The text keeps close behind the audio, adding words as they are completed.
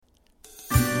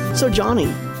So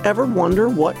Johnny, ever wonder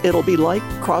what it'll be like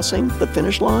crossing the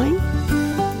finish line?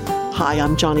 Hi,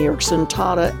 I'm Joni Eareckson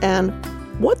Tada, and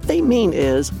what they mean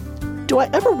is, do I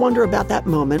ever wonder about that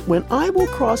moment when I will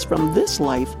cross from this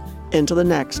life into the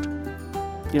next?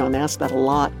 I'm asked that a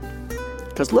lot.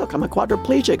 Because look, I'm a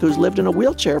quadriplegic who's lived in a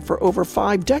wheelchair for over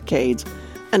 5 decades.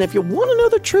 And if you want to know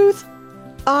the truth,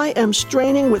 I am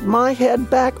straining with my head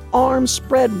back, arms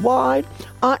spread wide.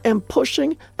 I am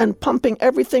pushing and pumping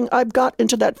everything I've got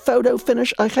into that photo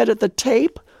finish ahead of the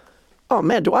tape. Oh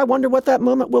man, do I wonder what that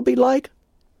moment will be like?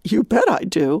 You bet I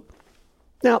do.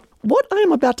 Now, what I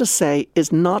am about to say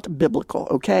is not biblical,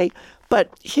 okay?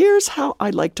 But here's how I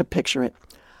like to picture it.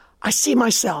 I see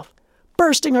myself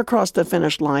bursting across the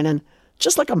finish line, and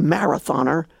just like a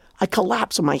marathoner, I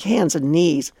collapse on my hands and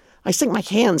knees. I sink my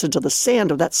hands into the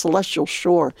sand of that celestial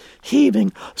shore,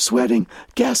 heaving, sweating,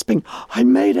 gasping. I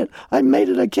made it. I made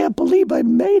it. I can't believe I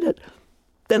made it.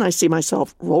 Then I see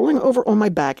myself rolling over on my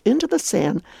back into the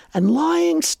sand and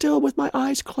lying still with my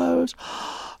eyes closed,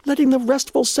 letting the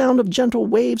restful sound of gentle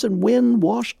waves and wind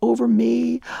wash over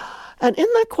me. And in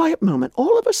that quiet moment,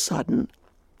 all of a sudden,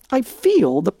 I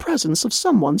feel the presence of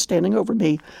someone standing over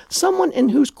me, someone in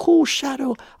whose cool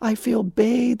shadow I feel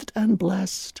bathed and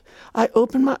blessed. I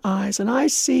open my eyes and I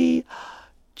see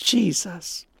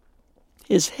Jesus,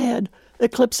 his head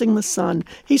eclipsing the sun.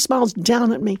 He smiles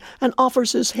down at me and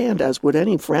offers his hand, as would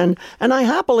any friend, and I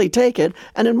happily take it,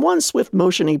 and in one swift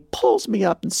motion he pulls me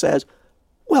up and says,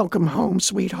 "Welcome home,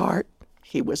 sweetheart,"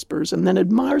 he whispers, and then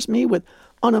admires me with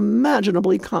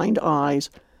unimaginably kind eyes.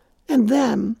 And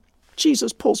then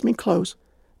Jesus pulls me close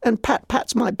and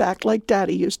pats my back like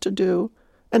Daddy used to do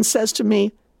and says to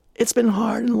me, "It's been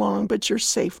hard and long, but you're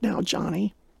safe now,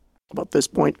 Johnny." About this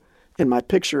point in my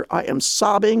picture, I am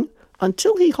sobbing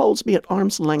until he holds me at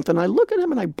arm's length, and I look at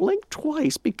him and I blink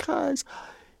twice because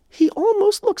he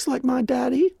almost looks like my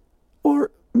daddy, or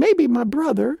maybe my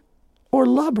brother, or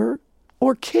lover,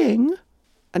 or king.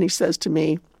 And he says to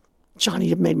me, "Johnny,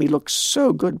 you've made me look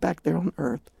so good back there on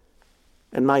earth."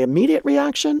 And my immediate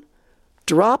reaction?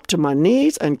 Drop to my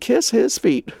knees and kiss his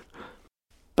feet.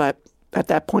 But at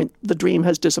that point, the dream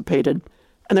has dissipated,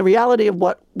 and the reality of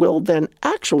what will then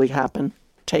actually happen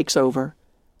takes over.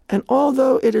 And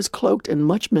although it is cloaked in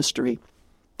much mystery,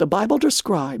 the Bible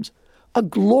describes a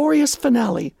glorious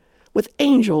finale with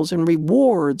angels and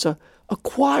rewards, a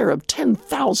choir of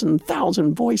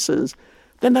 10,000 voices.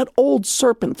 Then that old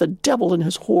serpent, the devil and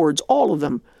his hordes, all of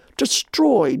them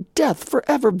destroyed, death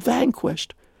forever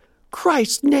vanquished.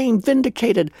 Christ's name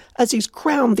vindicated as he's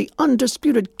crowned the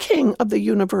undisputed King of the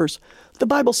universe. The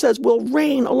Bible says we'll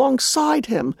reign alongside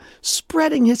him,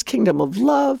 spreading his kingdom of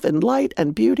love and light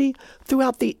and beauty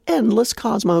throughout the endless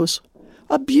cosmos.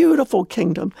 A beautiful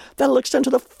kingdom that'll extend to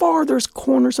the farthest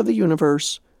corners of the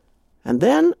universe. And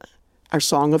then our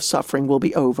song of suffering will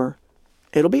be over.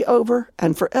 It'll be over,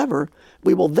 and forever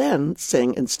we will then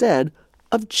sing instead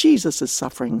of Jesus'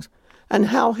 sufferings, and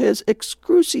how his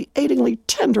excruciatingly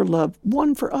tender love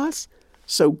won for us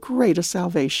so great a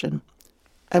salvation.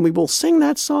 And we will sing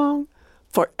that song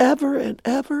forever and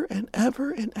ever and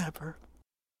ever and ever.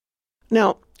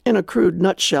 Now, in a crude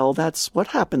nutshell, that's what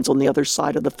happens on the other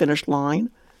side of the finish line.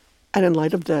 And in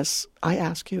light of this, I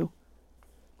ask you,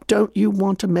 don't you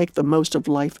want to make the most of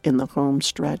life in the home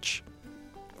stretch?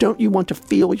 Don't you want to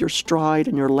feel your stride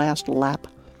in your last lap,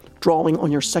 drawing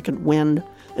on your second wind,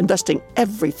 investing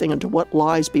everything into what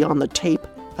lies beyond the tape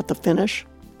at the finish?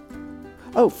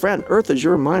 Oh, friend, Earth is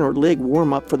your minor league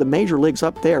warm-up for the major leagues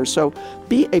up there, so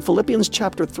be a Philippians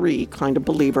chapter 3 kind of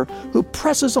believer who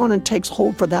presses on and takes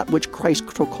hold for that which Christ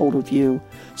took hold of you.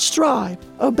 Strive,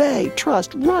 obey,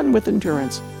 trust, run with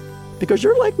endurance, because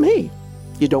you're like me.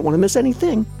 You don't want to miss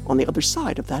anything on the other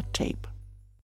side of that tape.